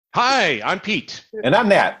Hi, I'm Pete. And I'm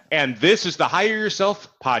Nat. And this is the Hire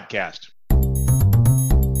Yourself podcast.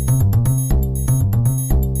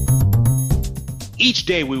 Each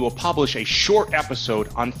day we will publish a short episode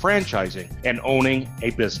on franchising and owning a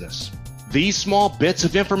business. These small bits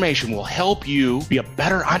of information will help you be a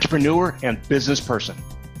better entrepreneur and business person.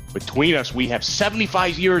 Between us, we have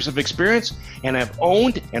 75 years of experience and have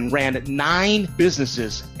owned and ran 9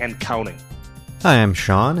 businesses and counting. Hi, I'm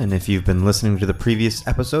Sean, and if you've been listening to the previous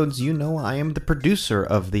episodes, you know I am the producer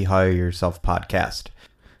of the Hire Yourself podcast.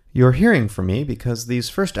 You're hearing from me because these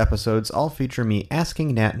first episodes all feature me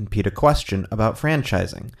asking Nat and Pete a question about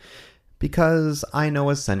franchising, because I know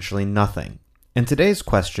essentially nothing. And today's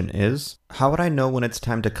question is, how would I know when it's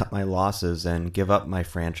time to cut my losses and give up my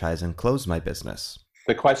franchise and close my business?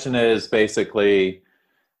 The question is basically,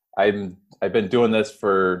 I've been doing this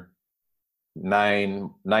for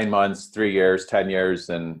 9 months, 3 years, 10 years,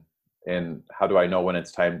 and how do I know when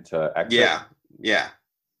it's time to exit? Yeah.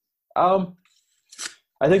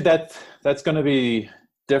 I think that's going to be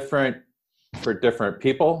different for different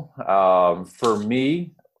people. For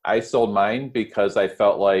me, I sold mine because I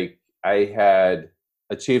felt like I had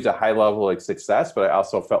achieved a high level of success, but I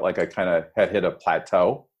also felt like I kind of had hit a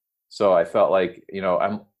plateau. So I felt like,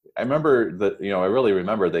 I really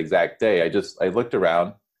remember the exact day. I looked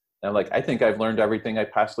around. And I'm like, I think I've learned everything I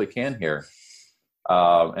possibly can here.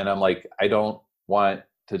 And I'm like, I don't want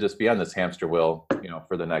to just be on this hamster wheel,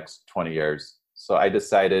 for the next 20 years. So I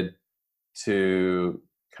decided to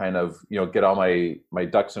kind of, get all my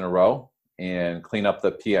ducks in a row and clean up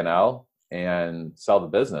the P&L and sell the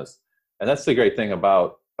business. And that's the great thing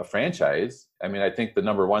about a franchise. I mean, I think the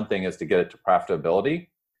number one thing is to get it to profitability.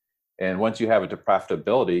 And once you have it to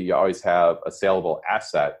profitability, you always have a saleable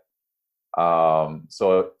asset.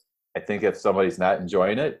 So I think if somebody's not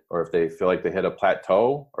enjoying it, or if they feel like they hit a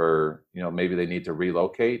plateau, or maybe they need to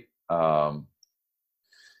relocate,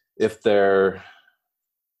 if they're,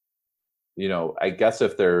 I guess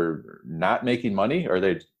if they're not making money or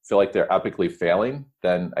they feel like they're epically failing,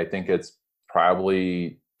 then I think it's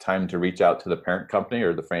probably time to reach out to the parent company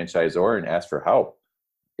or the franchisor and ask for help.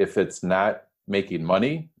 If it's not making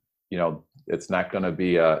money, it's not going to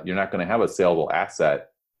be you're not going to have a saleable asset.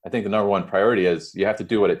 I think the number one priority is you have to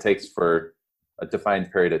do what it takes for a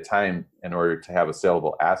defined period of time in order to have a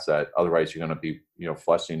saleable asset. Otherwise, you're going to be,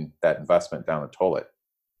 flushing that investment down the toilet.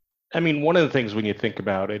 I mean, one of the things when you think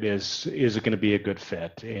about it is it going to be a good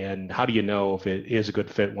fit? And how do you know if it is a good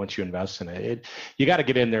fit once you invest in it? You got to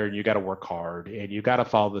get in there and you got to work hard and you got to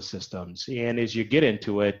follow the systems. And as you get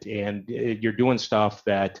into it and you're doing stuff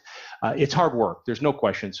that it's hard work, there's no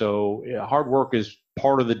question. So hard work is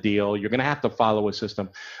part of the deal. You're going to have to follow a system.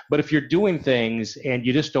 But if you're doing things and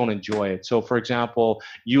you just don't enjoy it. So for example,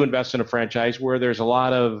 you invest in a franchise where there's a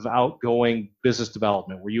lot of outgoing business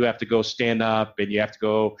development, where you have to go stand up and you have to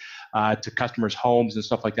go to customers' homes and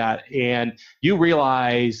stuff like that. And you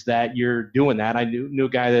realize that you're doing that. I knew a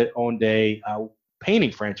guy that owned a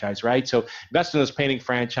painting franchise, right? So invested in this painting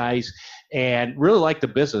franchise and really liked the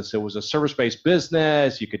business. It was a service-based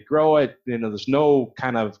business. You could grow it. There's no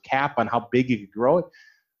kind of cap on how big you could grow it.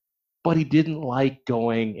 But he didn't like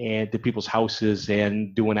going to people's houses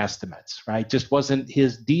and doing estimates, right? Just wasn't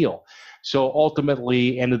his deal. So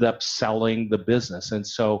ultimately ended up selling the business. And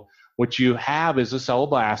so what you have is a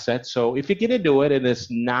sellable asset. So if you get into it and it's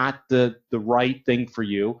not the right thing for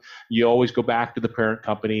you, you always go back to the parent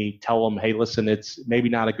company, tell them, hey, listen, it's maybe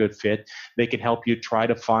not a good fit. They can help you try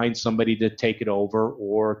to find somebody to take it over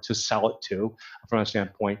or to sell it to from a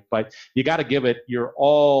standpoint. But you got to give it your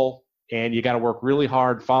all, and you got to work really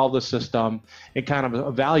hard, follow the system, and kind of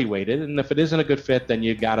evaluate it. And if it isn't a good fit, then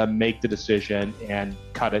you got to make the decision and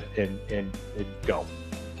cut it and go.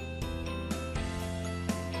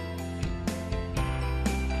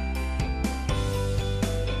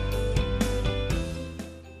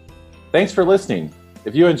 Thanks for listening.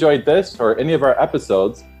 If you enjoyed this or any of our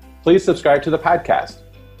episodes, please subscribe to the podcast.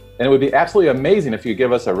 And it would be absolutely amazing if you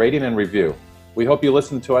give us a rating and review. We hope you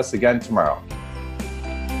listen to us again tomorrow.